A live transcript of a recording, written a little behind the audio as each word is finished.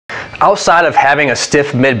Outside of having a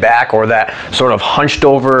stiff mid-back or that sort of hunched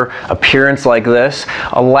over appearance like this,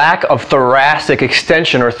 a lack of thoracic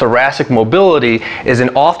extension or thoracic mobility is an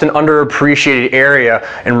often underappreciated area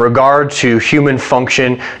in regard to human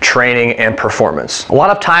function, training, and performance. A lot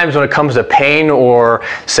of times when it comes to pain or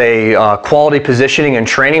say quality positioning and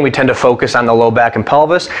training, we tend to focus on the low back and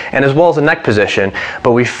pelvis and as well as the neck position,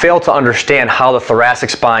 but we fail to understand how the thoracic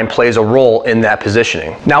spine plays a role in that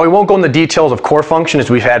positioning. Now, we won't go into the details of core function as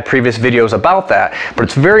we've had previous videos about that, but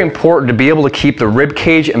it's very important to be able to keep the rib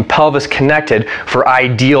cage and pelvis connected for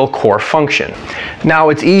ideal core function. Now,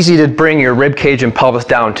 it's easy to bring your rib cage and pelvis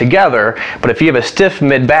down together, but if you have a stiff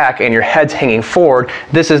mid-back and your head's hanging forward,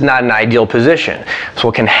 this is not an ideal position. So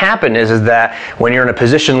what can happen is that when you're in a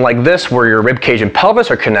position like this where your rib cage and pelvis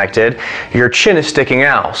are connected, your chin is sticking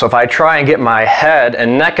out. So if I try and get my head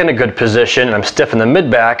and neck in a good position and I'm stiff in the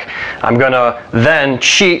mid-back, I'm gonna then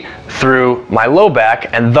cheat through my low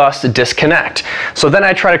back and thus disconnect. So then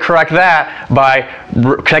I try to correct that by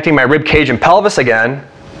connecting my rib cage and pelvis again,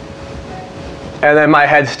 and then my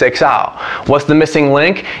head sticks out. What's the missing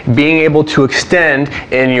link? Being able to extend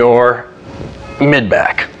in your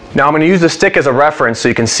mid-back. Now I'm going to use the stick as a reference so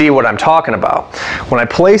you can see what I'm talking about. When I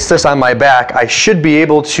place this on my back, I should be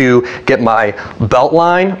able to get my belt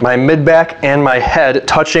line, my mid-back, and my head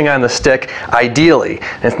touching on the stick ideally.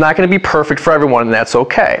 And it's not going to be perfect for everyone, and that's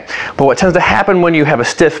okay. But what tends to happen when you have a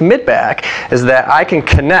stiff mid-back is that I can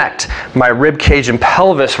connect my rib cage and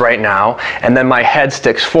pelvis right now, and then my head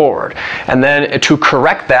sticks forward. And then to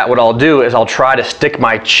correct that, what I'll do is I'll try to stick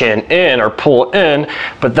my chin in or pull in,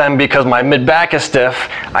 but then because my mid-back is stiff,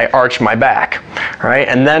 I arch my back, right?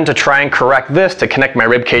 And then to try and correct this, to connect my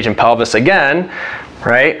rib cage and pelvis again,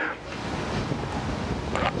 right?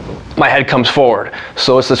 My head comes forward.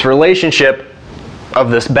 So it's this relationship of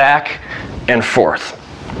this back and forth.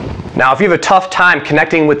 Now, if you have a tough time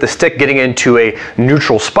connecting with the stick getting into a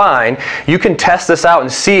neutral spine, you can test this out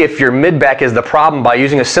and see if your mid-back is the problem by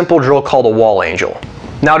using a simple drill called a wall angel.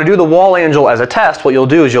 Now, to do the wall angel as a test, what you'll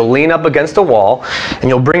do is you'll lean up against the wall and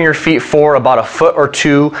you'll bring your feet forward about a foot or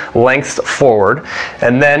two lengths forward,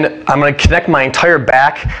 and then I'm going to connect my entire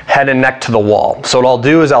back, head, and neck to the wall. So what I'll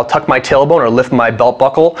do is I'll tuck my tailbone or lift my belt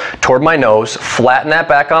buckle toward my nose, flatten that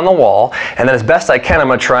back on the wall, and then as best I can I'm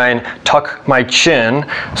going to try and tuck my chin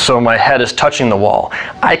so my head is touching the wall.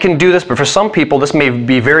 I can do this, but for some people this may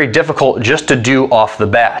be very difficult just to do off the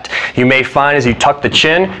bat. You may find as you tuck the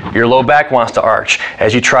chin, your low back wants to arch.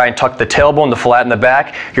 As you try and tuck the tailbone to flatten the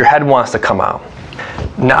back, your head wants to come out.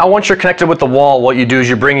 Now, once you're connected with the wall, what you do is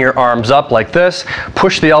you bring your arms up like this,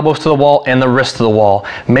 push the elbows to the wall and the wrists to the wall.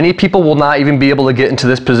 Many people will not even be able to get into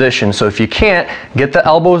this position, so if you can't, get the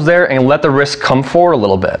elbows there and let the wrists come forward a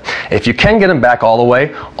little bit. If you can get them back all the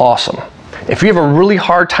way, awesome. If you have a really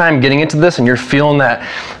hard time getting into this and you're feeling that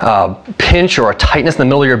pinch or a tightness in the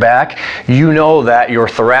middle of your back, you know that your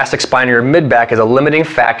thoracic spine or your mid-back is a limiting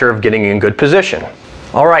factor of getting in good position.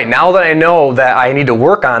 All right, now that I know that I need to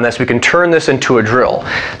work on this, we can turn this into a drill.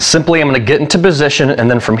 Simply, I'm going to get into position,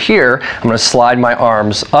 and then from here, I'm going to slide my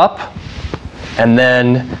arms up and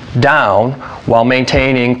then down while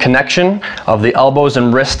maintaining connection of the elbows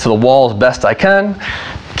and wrists to the wall as best I can,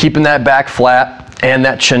 keeping that back flat and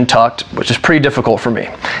that chin tucked, which is pretty difficult for me.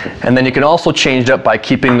 And then you can also change it up by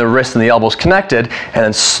keeping the wrists and the elbows connected and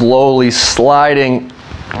then slowly sliding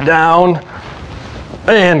down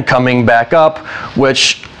and coming back up,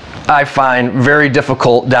 which I find very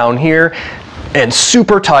difficult down here and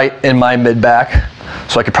super tight in my mid-back,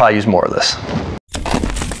 so I could probably use more of this.